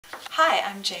Hi,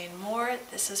 I'm Jane Moore.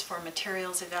 This is for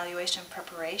Materials Evaluation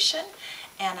Preparation,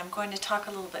 and I'm going to talk a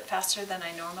little bit faster than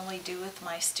I normally do with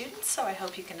my students, so I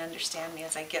hope you can understand me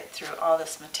as I get through all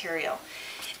this material.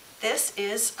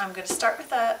 I'm going to start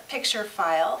with a picture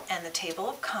file and the table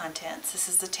of contents. This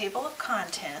is the table of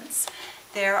contents.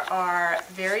 There are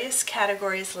various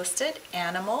categories listed: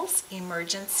 animals,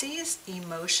 emergencies,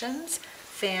 emotions,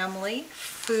 family,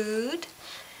 food,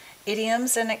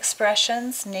 idioms and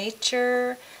expressions,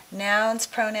 nature, nouns,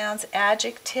 pronouns,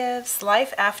 adjectives,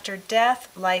 life after death,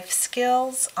 life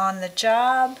skills, on the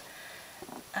job,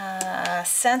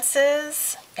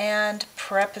 senses, and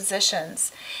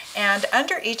prepositions. And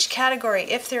under each category,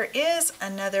 if there is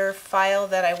another file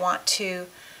that I want to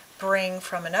bring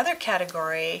from another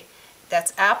category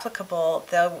that's applicable,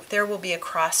 there will be a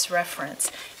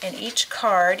cross-reference. And each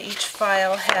card, each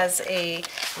file has a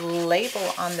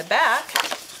label on the back,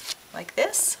 like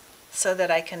this, so that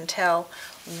I can tell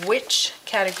which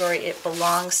category it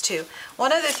belongs to.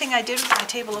 One other thing I did with my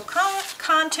table of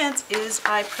contents is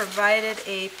I provided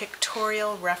a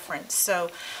pictorial reference. So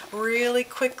really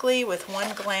quickly, with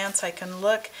one glance, I can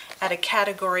look at a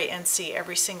category and see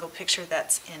every single picture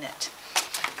that's in it.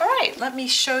 All right, let me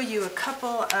show you a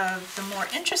couple of the more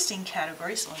interesting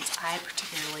categories, the ones I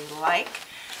particularly like.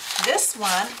 This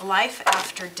one, Life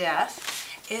After Death,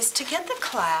 is to get the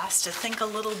class to think a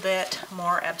little bit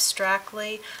more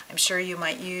abstractly. I'm sure you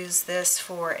might use this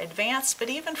for advanced, but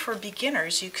even for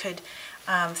beginners, you could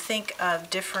think of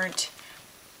different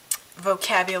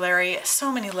vocabulary.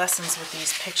 So many lessons with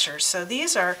these pictures. So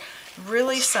these are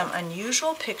really some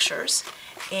unusual pictures,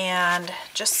 and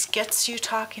just gets you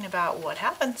talking about what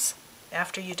happens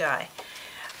after you die.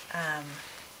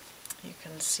 You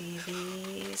can see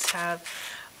these have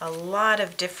a lot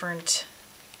of different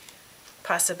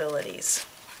possibilities.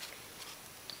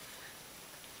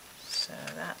 So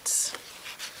that's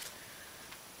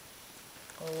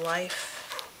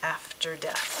life after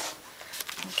death.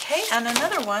 Okay, and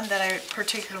another one that I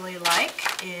particularly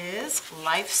like is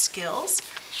life skills,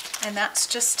 and that's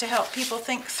just to help people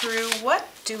think through what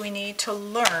do we need to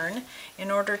learn in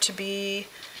order to be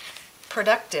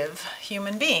productive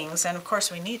human beings. And of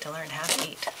course we need to learn how to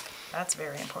eat. That's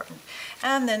very important.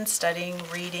 And then studying,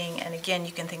 reading, and again,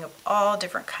 you can think of all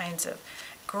different kinds of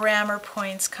grammar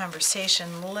points,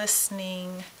 conversation,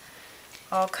 listening,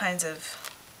 all kinds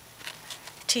of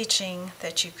teaching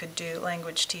that you could do,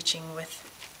 language teaching with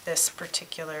this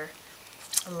particular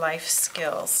life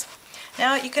skills.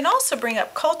 Now, you can also bring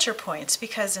up culture points,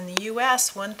 because in the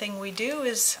U.S., one thing we do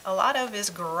is a lot of is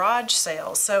garage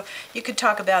sales. So you could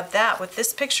talk about that with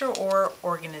this picture, or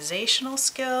organizational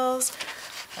skills,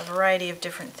 a variety of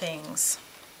different things.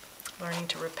 Learning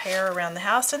to repair around the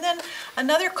house. And then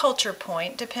another culture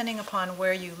point, depending upon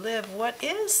where you live, what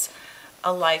is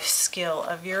a life skill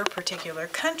of your particular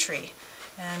country?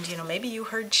 And maybe you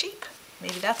herd sheep.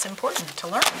 Maybe that's important to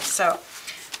learn. So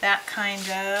that kind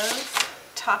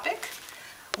of topic.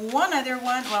 One other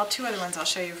one, well, two other ones I'll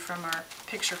show you from our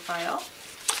picture file.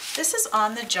 This is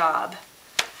on the job,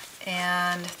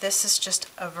 and this is just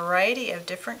a variety of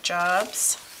different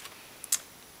jobs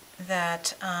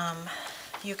that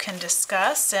you can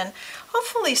discuss, and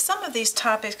hopefully some of these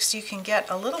topics you can get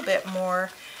a little bit more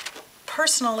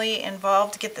personally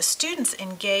involved, get the students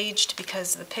engaged,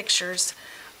 because the pictures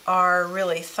are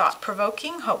really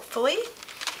thought-provoking, hopefully,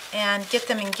 and get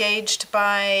them engaged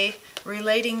by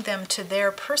relating them to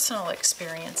their personal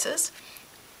experiences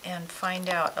and find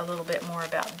out a little bit more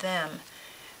about them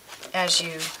as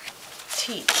you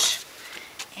teach.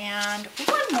 And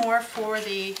one more for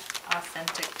the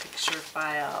authentic picture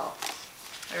file,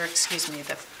 or excuse me,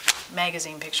 the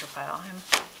magazine picture file. I'm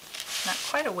not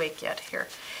quite awake yet here.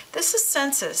 This is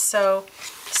senses, so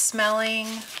smelling,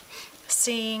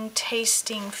 seeing,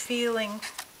 tasting, feeling,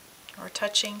 or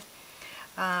touching.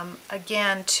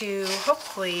 Again, to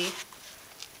hopefully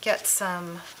get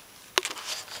some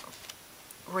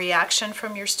reaction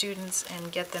from your students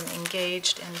and get them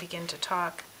engaged and begin to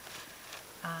talk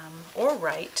or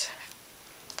write.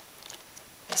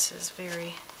 This is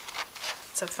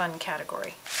it's a fun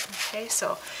category. Okay,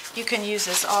 so you can use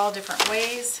this all different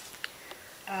ways.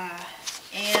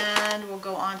 And we'll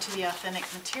go on to the authentic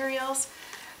materials.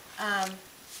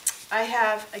 I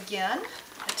have, again,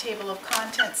 a table of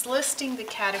contents listing the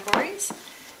categories.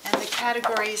 And the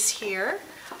categories here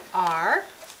are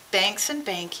banks and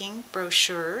banking,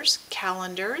 brochures,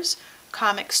 calendars,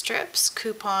 comic strips,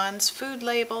 coupons, food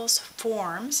labels,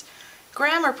 forms,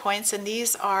 grammar points, and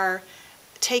these are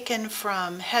taken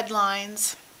from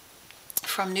headlines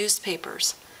from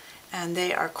newspapers, and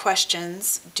they are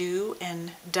questions, do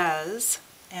and does,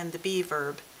 and the be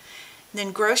verb.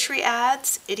 Then grocery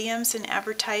ads, idioms in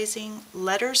advertising,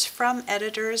 letters from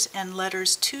editors and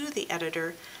letters to the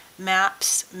editor,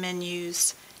 maps,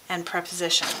 menus, and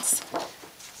prepositions.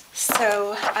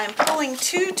 So I'm pulling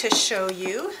two to show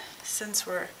you since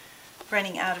we're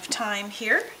running out of time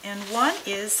here. And one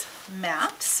is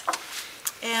maps.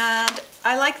 And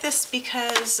I like this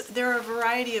because there are a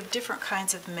variety of different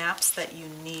kinds of maps that you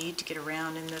need to get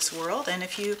around in this world. And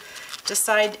if you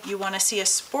decide you want to see a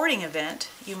sporting event,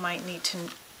 you might need to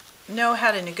know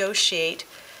how to negotiate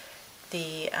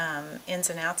the ins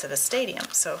and outs of a stadium.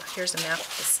 So here's a map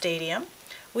of the stadium.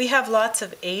 We have lots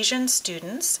of Asian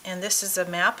students, and this is a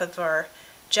map of our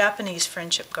Japanese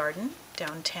Friendship Garden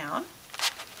downtown.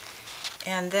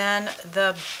 And then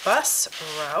the bus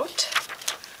route.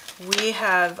 We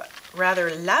have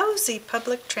rather lousy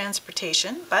public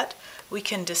transportation, but we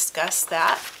can discuss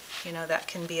that. You know, that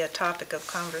can be a topic of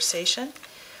conversation.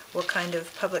 What kind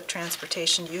of public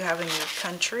transportation do you have in your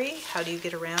country? How do you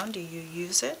get around? Do you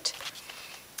use it?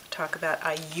 Talk about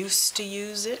I used to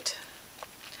use it.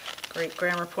 Great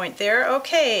grammar point there.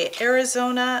 Okay,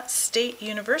 Arizona State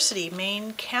University,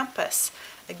 main campus.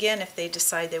 Again, if they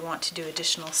decide they want to do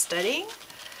additional studying,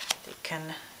 they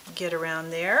can get around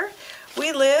there.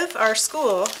 Our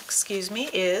school,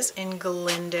 is in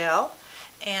Glendale,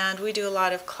 and we do a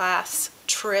lot of class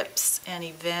trips and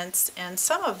events, and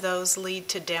some of those lead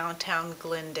to downtown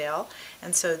Glendale.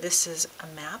 And so this is a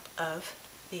map of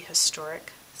the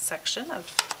historic section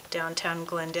of downtown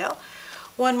Glendale.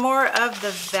 One more of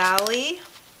the valley,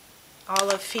 all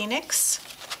of Phoenix.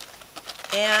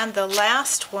 And the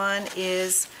last one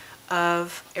is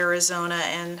of Arizona,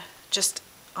 and just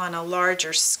on a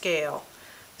larger scale.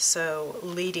 So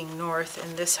leading north,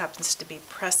 and this happens to be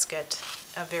Prescott,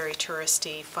 a very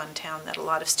touristy, fun town that a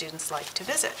lot of students like to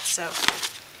visit. So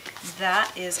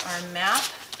that is our map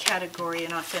category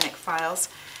in Authentic Files.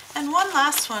 And one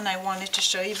last one I wanted to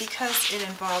show you because it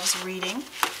involves reading,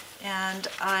 and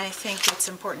I think it's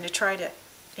important to try to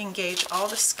engage all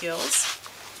the skills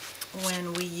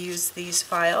when we use these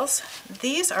files.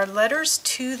 These are letters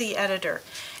to the editor,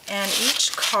 and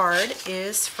each card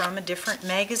is from a different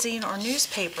magazine or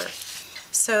newspaper.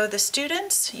 So the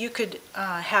students, you could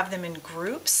have them in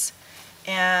groups,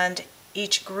 and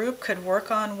each group could work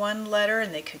on one letter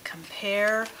and they could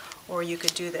compare, or you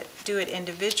could do it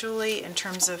individually in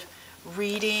terms of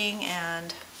reading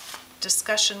and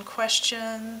discussion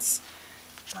questions,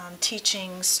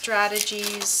 teaching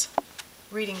strategies,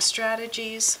 reading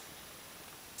strategies.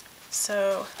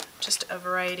 So just a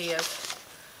variety of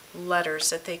letters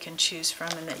that they can choose from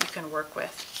and that you can work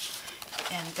with.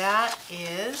 And that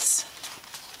is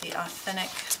the Authentic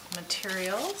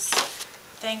Materials.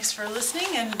 Thanks for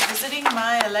listening and visiting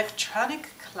my electronic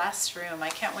classroom. I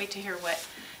can't wait to hear what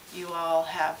you all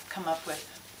have come up with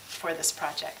for this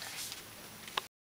project.